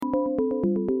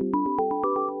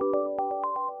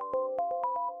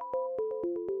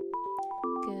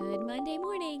Monday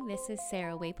morning. This is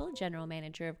Sarah Waple, General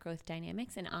Manager of Growth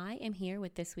Dynamics, and I am here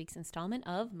with this week's installment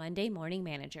of Monday Morning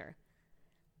Manager.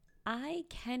 I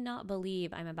cannot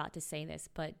believe I'm about to say this,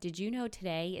 but did you know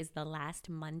today is the last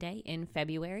Monday in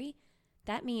February?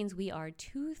 That means we are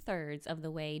 2/3 of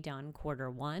the way done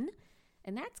Q1,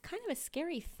 and that's kind of a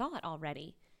scary thought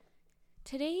already.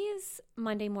 Today's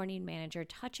Monday Morning Manager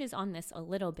touches on this a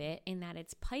little bit in that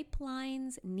its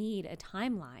pipelines need a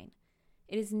timeline.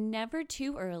 It is never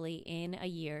too early in a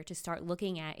year to start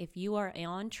looking at if you are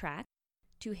on track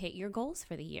to hit your goals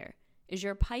for the year. Is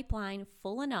your pipeline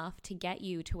full enough to get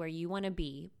you to where you want to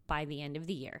be by the end of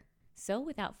the year? So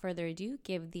without further ado,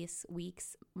 give this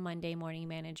week's Monday Morning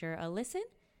Manager a listen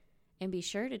and be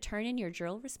sure to turn in your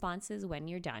drill responses when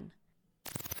you're done.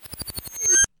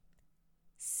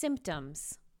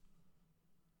 Symptoms.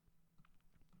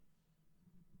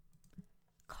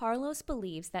 Carlos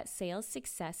believes that sales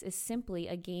success is simply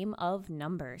a game of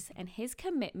numbers, and his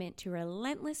commitment to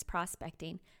relentless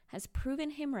prospecting has proven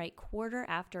him right quarter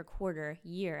after quarter,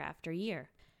 year after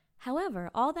year. However,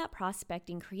 all that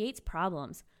prospecting creates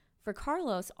problems, for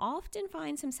Carlos often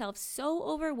finds himself so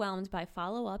overwhelmed by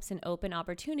follow-ups and open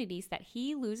opportunities that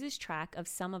he loses track of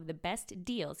some of the best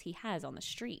deals he has on the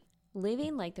street.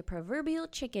 Living like the proverbial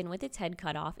chicken with its head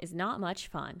cut off is not much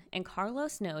fun, and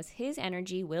Carlos knows his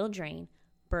energy will drain.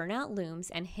 Burnout looms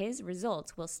and his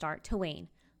results will start to wane,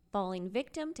 falling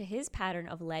victim to his pattern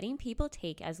of letting people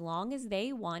take as long as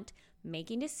they want,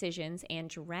 making decisions, and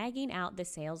dragging out the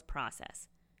sales process.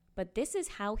 But this is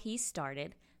how he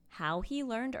started, how he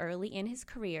learned early in his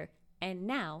career, and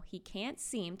now he can't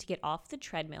seem to get off the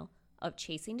treadmill of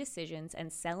chasing decisions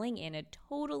and selling in a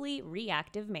totally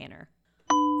reactive manner.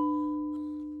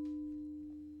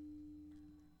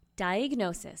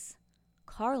 Diagnosis.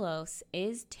 Carlos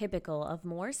is typical of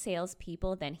more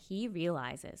salespeople than he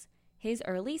realizes. His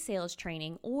early sales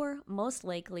training, or most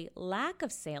likely lack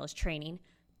of sales training,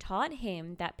 taught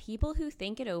him that people who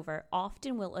think it over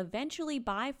often will eventually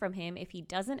buy from him if he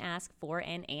doesn't ask for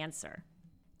an answer.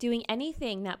 Doing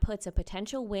anything that puts a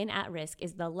potential win at risk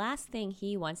is the last thing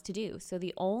he wants to do, so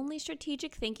the only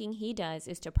strategic thinking he does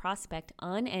is to prospect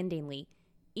unendingly,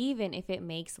 even if it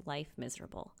makes life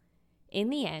miserable. In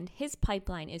the end, his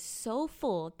pipeline is so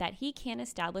full that he can't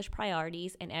establish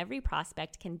priorities, and every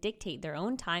prospect can dictate their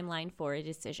own timeline for a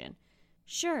decision.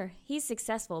 Sure, he's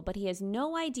successful, but he has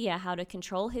no idea how to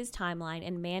control his timeline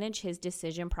and manage his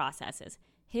decision processes.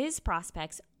 His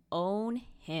prospects own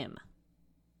him.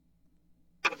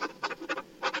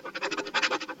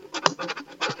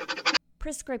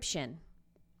 Prescription.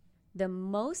 The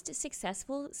most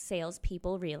successful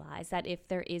salespeople realize that if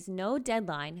there is no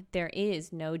deadline, there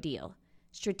is no deal.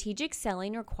 Strategic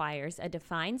selling requires a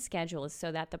defined schedule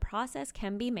so that the process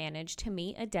can be managed to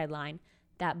meet a deadline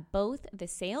that both the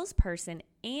salesperson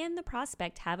and the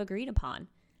prospect have agreed upon.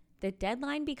 The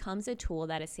deadline becomes a tool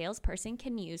that a salesperson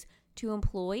can use to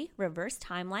employ reverse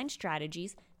timeline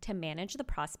strategies to manage the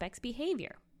prospect's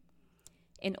behavior.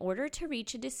 In order to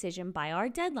reach a decision by our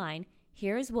deadline,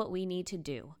 here's what we need to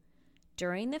do.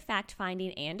 During the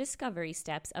fact-finding and discovery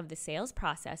steps of the sales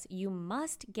process, you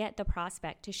must get the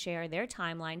prospect to share their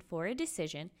timeline for a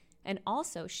decision and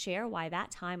also share why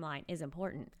that timeline is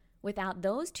important. Without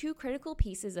those two critical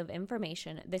pieces of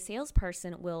information, the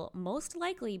salesperson will most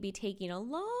likely be taking a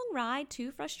long ride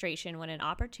to frustration when an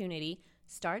opportunity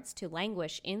starts to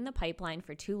languish in the pipeline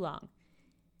for too long.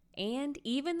 And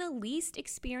even the least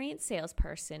experienced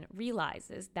salesperson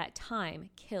realizes that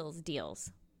time kills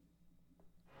deals.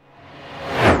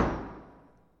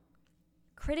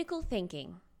 Critical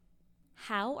thinking.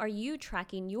 How are you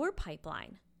tracking your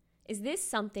pipeline? Is this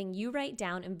something you write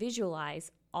down and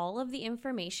visualize all of the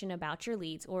information about your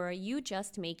leads, or are you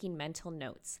just making mental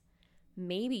notes?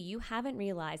 Maybe you haven't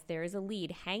realized there is a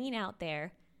lead hanging out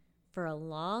there for a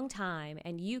long time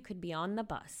and you could be on the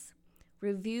bus.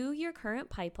 Review your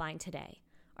current pipeline today.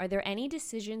 Are there any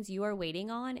decisions you are waiting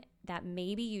on that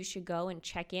maybe you should go and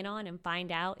check in on and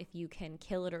find out if you can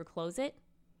kill it or close it?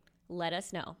 Let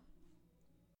us know.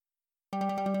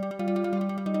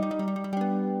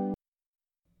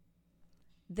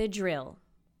 The drill.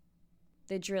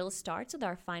 The drill starts with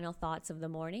our final thoughts of the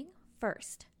morning.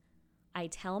 First, I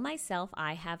tell myself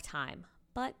I have time,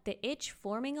 but the itch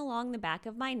forming along the back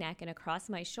of my neck and across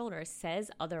my shoulders says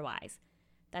otherwise.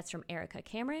 That's from Erica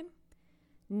Cameron.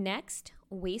 Next,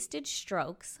 wasted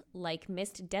strokes like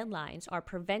missed deadlines are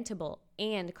preventable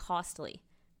and costly.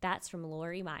 That's from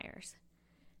Lori Myers.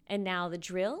 And now the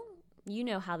drill. You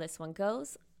know how this one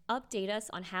goes. Update us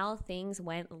on how things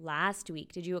went last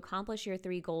week. Did you accomplish your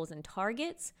 3 goals and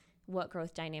targets? What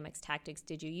growth dynamics tactics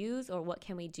did you use, or what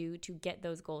can we do to get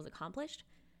those goals accomplished?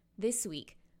 This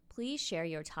week, Please share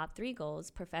your top 3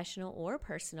 goals, professional or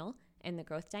personal, and the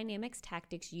growth dynamics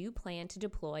tactics you plan to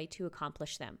deploy to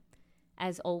accomplish them.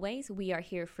 As always, we are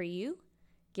here for you.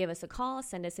 Give us a call,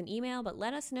 send us an email, but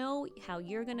let us know how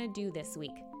you're going to do this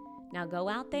week. Now go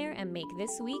out there and make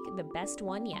this week the best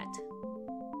one yet.